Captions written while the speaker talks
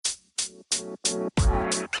Hello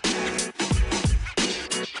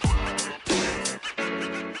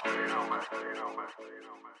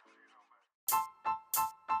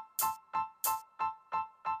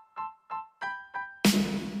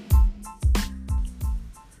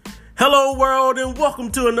world, and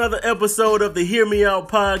welcome to another episode of the Hear Me Out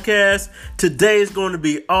podcast. Today is going to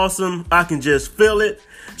be awesome. I can just feel it.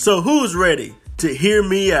 So who's ready to hear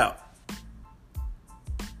me out?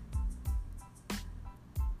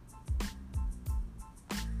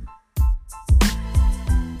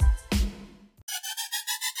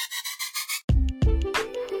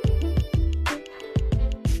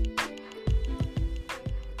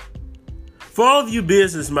 For all of you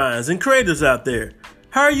business minds and creators out there,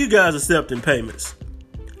 how are you guys accepting payments?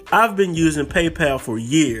 I've been using PayPal for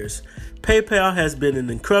years. PayPal has been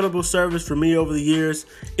an incredible service for me over the years.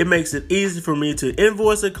 It makes it easy for me to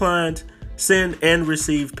invoice a client, send and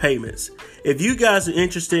receive payments. If you guys are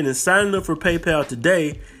interested in signing up for PayPal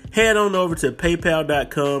today, head on over to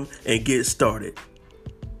paypal.com and get started.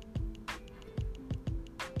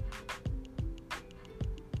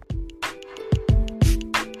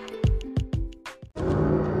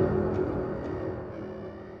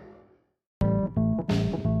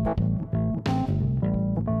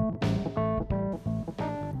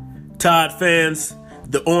 Tide fans,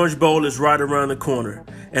 the Orange Bowl is right around the corner,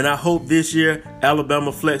 and I hope this year Alabama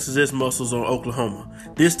flexes its muscles on Oklahoma.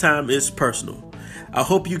 This time it's personal. I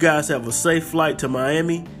hope you guys have a safe flight to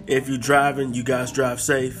Miami. If you're driving, you guys drive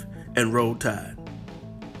safe and roll Tide.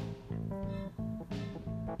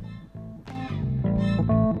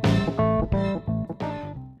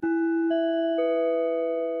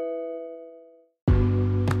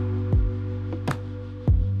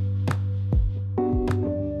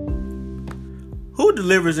 Who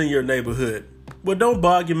delivers in your neighborhood? Well, don't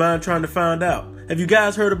bog your mind trying to find out. Have you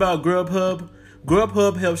guys heard about Grubhub?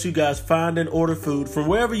 Grubhub helps you guys find and order food from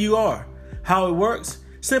wherever you are. How it works?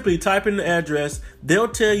 Simply type in the address, they'll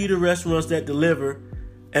tell you the restaurants that deliver,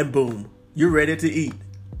 and boom, you're ready to eat.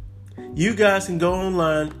 You guys can go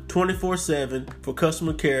online 24/7 for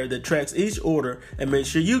customer care that tracks each order and make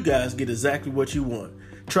sure you guys get exactly what you want.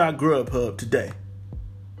 Try Grubhub today.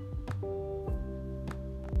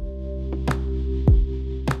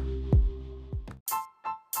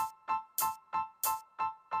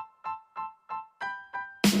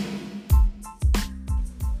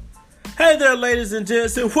 Hey there, ladies and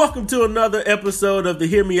gents, and welcome to another episode of the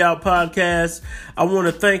Hear Me Out podcast. I want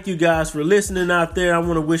to thank you guys for listening out there. I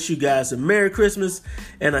want to wish you guys a Merry Christmas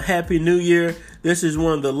and a Happy New Year. This is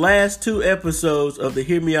one of the last two episodes of the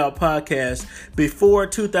Hear Me Out podcast before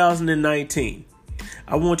 2019.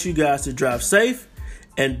 I want you guys to drive safe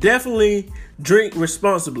and definitely drink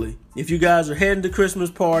responsibly. If you guys are heading to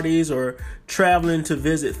Christmas parties or traveling to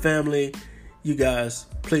visit family, you guys,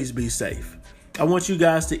 please be safe. I want you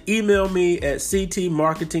guys to email me at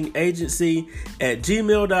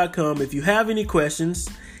ctmarketingagency@gmail.com if you have any questions.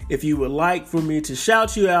 If you would like for me to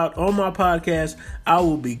shout you out on my podcast, I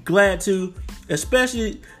will be glad to,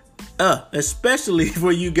 especially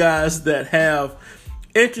for you guys that have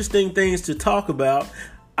interesting things to talk about.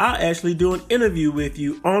 I actually do an interview with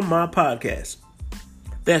you on my podcast.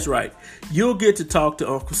 That's right. You'll get to talk to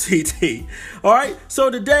Uncle CT. All right. So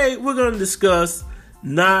today we're going to discuss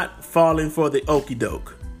not falling for the okie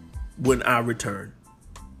doke when I return.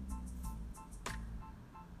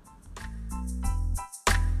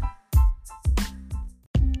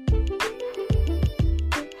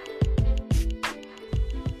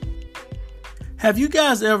 Have you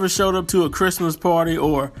guys ever showed up to a Christmas party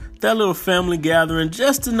or that little family gathering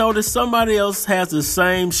just to notice somebody else has the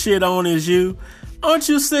same shit on as you? Aren't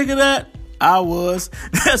you sick of that? I was.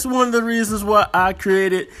 That's one of the reasons why I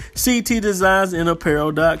created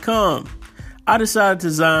ctdesignsandapparel.com. I decided to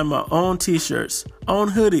design my own t-shirts, own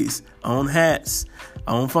hoodies, own hats,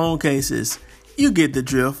 own phone cases. You get the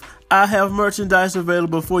drift. I have merchandise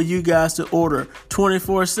available for you guys to order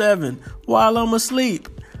 24/7 while I'm asleep.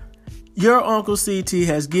 Your Uncle CT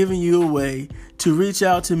has given you a way to reach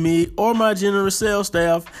out to me or my general sales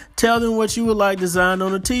staff. Tell them what you would like designed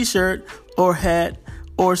on a t-shirt or hat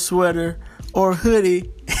or sweater or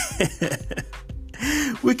hoodie.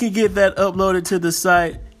 We can get that uploaded to the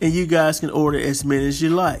site and you guys can order as many as you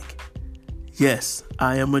like. Yes,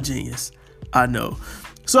 I am a genius. I know.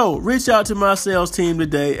 So reach out to my sales team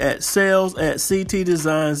today at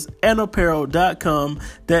sales@ctdesignsandapparel.com.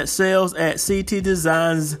 That's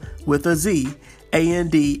sales@ctdesigns with a Z,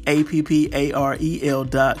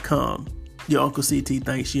 ANDAPPAREL.com. Your Uncle CT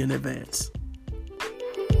thanks you in advance.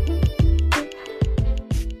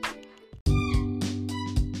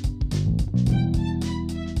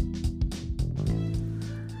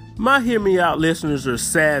 My Hear Me Out listeners are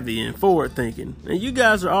savvy and forward thinking, and you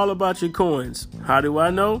guys are all about your coins. How do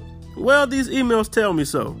I know? Well, these emails tell me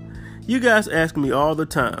so. You guys ask me all the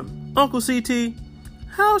time, Uncle CT,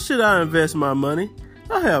 how should I invest my money?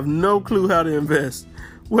 I have no clue how to invest.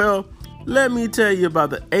 Well, let me tell you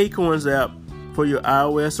about the Acorns app for your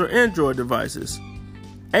iOS or Android devices.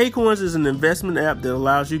 Acorns is an investment app that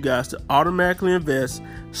allows you guys to automatically invest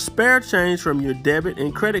spare change from your debit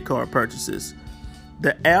and credit card purchases.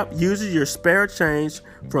 The app uses your spare change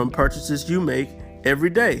from purchases you make every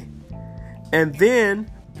day. And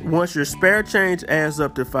then, once your spare change adds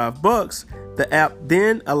up to $5, the app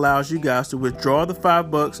then allows you guys to withdraw the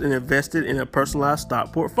 $5 and invest it in a personalized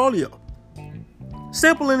stock portfolio.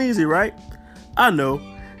 Simple and easy, right? I know.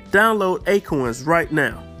 Download Acorns right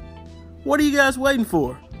now. What are you guys waiting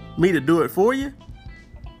for? Me to do it for you?